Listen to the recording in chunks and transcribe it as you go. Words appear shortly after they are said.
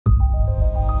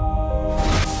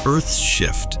Earth's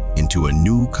shift into a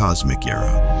new cosmic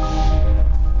era.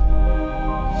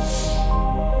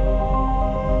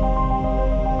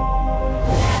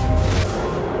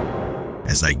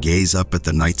 As I gaze up at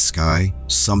the night sky,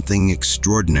 something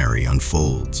extraordinary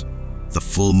unfolds. The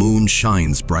full moon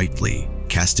shines brightly,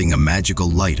 casting a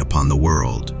magical light upon the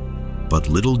world. But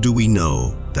little do we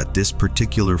know that this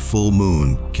particular full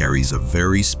moon carries a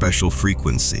very special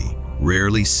frequency,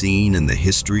 rarely seen in the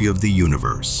history of the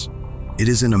universe. It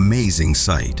is an amazing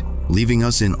sight, leaving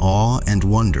us in awe and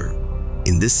wonder.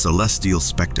 In this celestial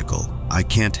spectacle, I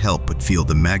can't help but feel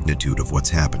the magnitude of what's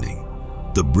happening.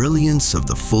 The brilliance of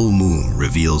the full moon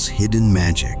reveals hidden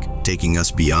magic, taking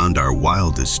us beyond our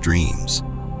wildest dreams.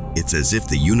 It's as if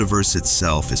the universe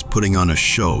itself is putting on a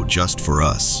show just for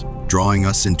us, drawing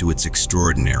us into its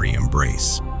extraordinary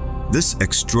embrace. This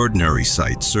extraordinary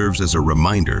sight serves as a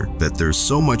reminder that there's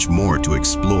so much more to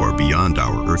explore beyond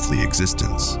our earthly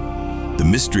existence. The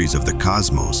mysteries of the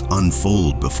cosmos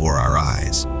unfold before our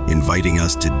eyes, inviting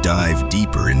us to dive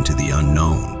deeper into the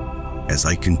unknown. As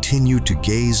I continue to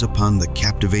gaze upon the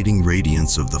captivating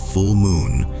radiance of the full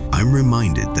moon, I'm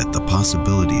reminded that the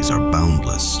possibilities are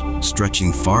boundless,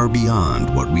 stretching far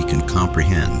beyond what we can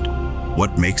comprehend.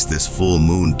 What makes this full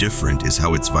moon different is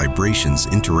how its vibrations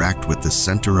interact with the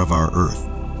center of our Earth.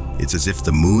 It's as if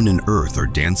the moon and Earth are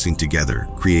dancing together,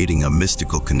 creating a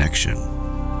mystical connection.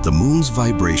 The moon's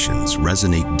vibrations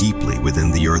resonate deeply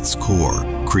within the Earth's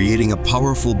core, creating a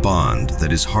powerful bond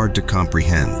that is hard to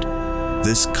comprehend.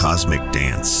 This cosmic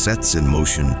dance sets in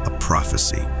motion a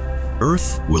prophecy.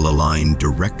 Earth will align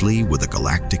directly with a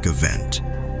galactic event.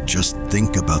 Just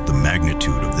think about the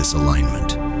magnitude of this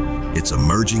alignment. It's a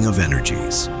merging of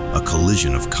energies, a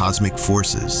collision of cosmic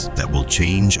forces that will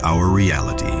change our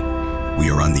reality.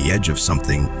 We are on the edge of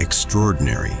something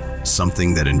extraordinary,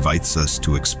 something that invites us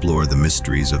to explore the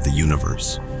mysteries of the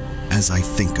universe. As I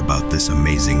think about this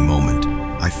amazing moment,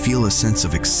 I feel a sense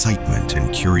of excitement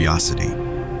and curiosity.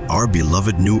 Our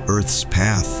beloved new Earth's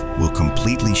path will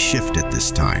completely shift at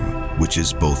this time, which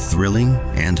is both thrilling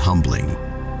and humbling.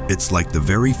 It's like the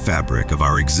very fabric of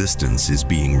our existence is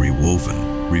being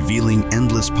rewoven, revealing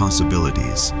endless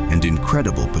possibilities and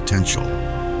incredible potential.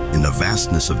 In the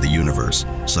vastness of the universe,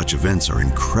 such events are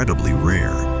incredibly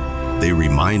rare. They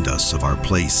remind us of our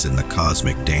place in the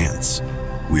cosmic dance.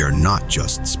 We are not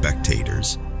just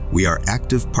spectators. We are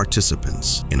active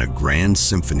participants in a grand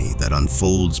symphony that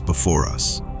unfolds before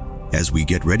us. As we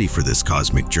get ready for this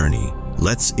cosmic journey,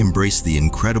 let's embrace the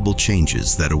incredible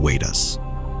changes that await us.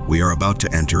 We are about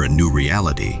to enter a new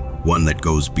reality, one that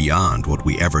goes beyond what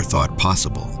we ever thought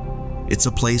possible. It's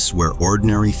a place where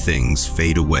ordinary things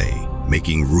fade away,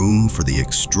 making room for the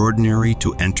extraordinary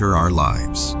to enter our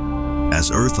lives.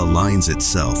 As Earth aligns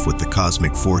itself with the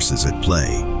cosmic forces at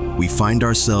play, we find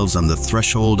ourselves on the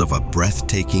threshold of a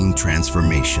breathtaking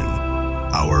transformation.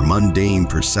 Our mundane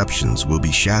perceptions will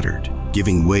be shattered,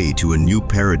 giving way to a new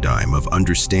paradigm of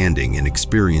understanding and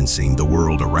experiencing the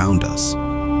world around us.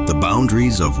 The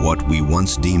boundaries of what we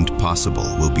once deemed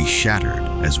possible will be shattered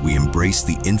as we embrace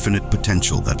the infinite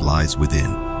potential that lies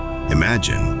within.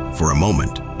 Imagine, for a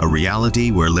moment, a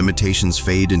reality where limitations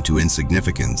fade into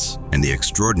insignificance and the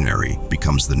extraordinary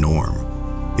becomes the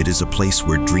norm. It is a place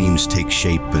where dreams take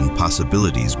shape and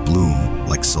possibilities bloom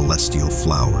like celestial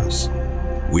flowers.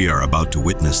 We are about to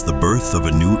witness the birth of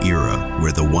a new era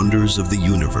where the wonders of the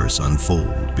universe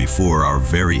unfold before our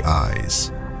very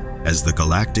eyes. As the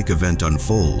galactic event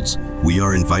unfolds, we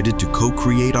are invited to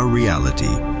co-create our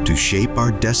reality, to shape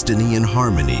our destiny in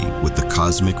harmony with the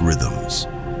cosmic rhythms.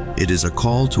 It is a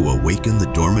call to awaken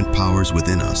the dormant powers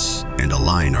within us and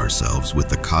align ourselves with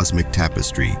the cosmic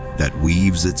tapestry that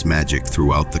weaves its magic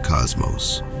throughout the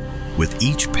cosmos. With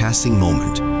each passing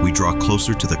moment, we draw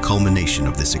closer to the culmination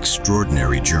of this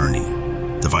extraordinary journey.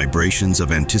 The vibrations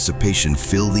of anticipation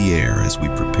fill the air as we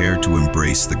prepare to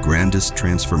embrace the grandest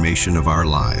transformation of our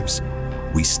lives.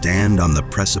 We stand on the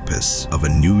precipice of a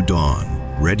new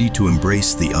dawn, ready to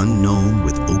embrace the unknown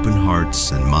with open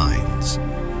hearts and minds.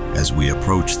 As we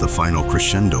approach the final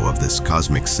crescendo of this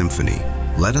cosmic symphony,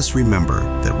 let us remember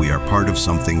that we are part of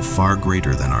something far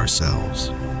greater than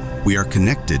ourselves. We are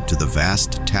connected to the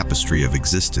vast tapestry of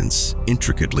existence,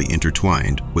 intricately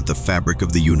intertwined with the fabric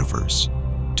of the universe.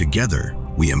 Together,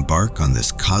 we embark on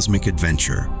this cosmic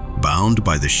adventure, bound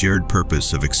by the shared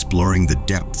purpose of exploring the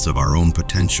depths of our own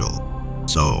potential.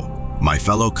 So, my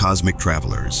fellow cosmic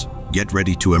travelers, get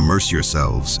ready to immerse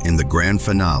yourselves in the grand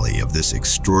finale of this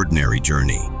extraordinary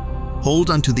journey.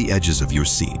 Hold onto the edges of your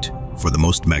seat, for the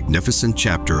most magnificent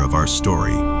chapter of our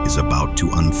story is about to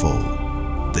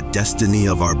unfold. The destiny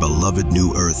of our beloved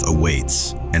new Earth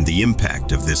awaits, and the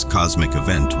impact of this cosmic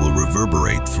event will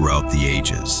reverberate throughout the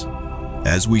ages.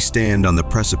 As we stand on the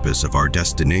precipice of our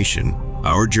destination,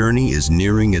 our journey is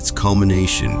nearing its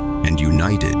culmination, and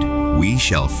united, we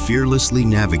shall fearlessly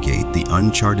navigate the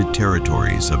uncharted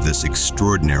territories of this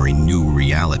extraordinary new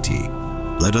reality.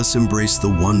 Let us embrace the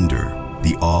wonder,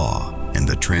 the awe, and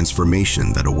the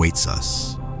transformation that awaits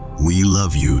us. We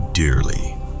love you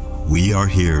dearly. We are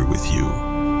here with you.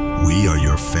 We are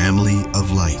your family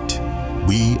of light.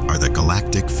 We are the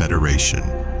Galactic Federation.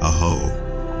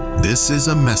 Aho. This is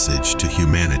a message to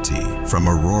humanity from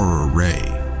Aurora Ray,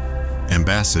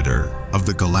 Ambassador of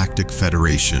the Galactic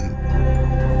Federation.